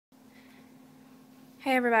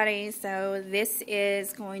Hey everybody, so this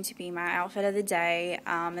is going to be my outfit of the day.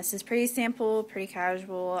 This is pretty simple, pretty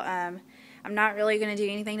casual. I'm not really going to do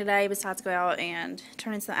anything today besides go out and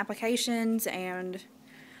turn in some applications and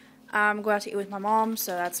go out to eat with my mom,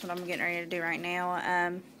 so that's what I'm getting ready to do right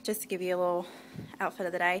now, just to give you a little outfit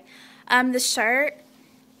of the day. The shirt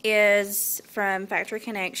is from Factory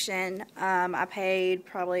Connection. I paid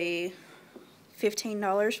probably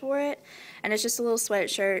 $15 for it, and it's just a little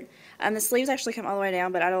sweatshirt. The sleeves actually come all the way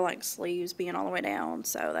down, but I don't like sleeves being all the way down,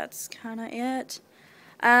 so that's kind of it.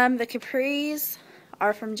 The capris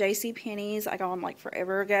are from JCPenney's. I got them like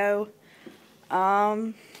forever ago.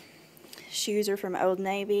 Shoes are from Old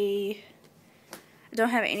Navy. I don't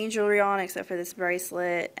have any jewelry on except for this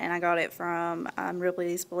bracelet, and I got it from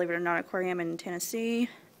Ripley's Believe It or Not Aquarium in Tennessee.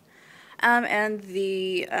 And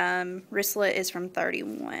the wristlet is from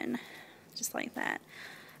 31. Just like that.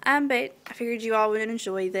 But I figured you all would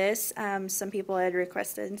enjoy this. Some people had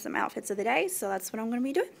requested some outfits of the day, so that's what I'm going to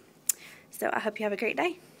be doing. So I hope you have a great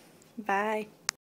day. Bye.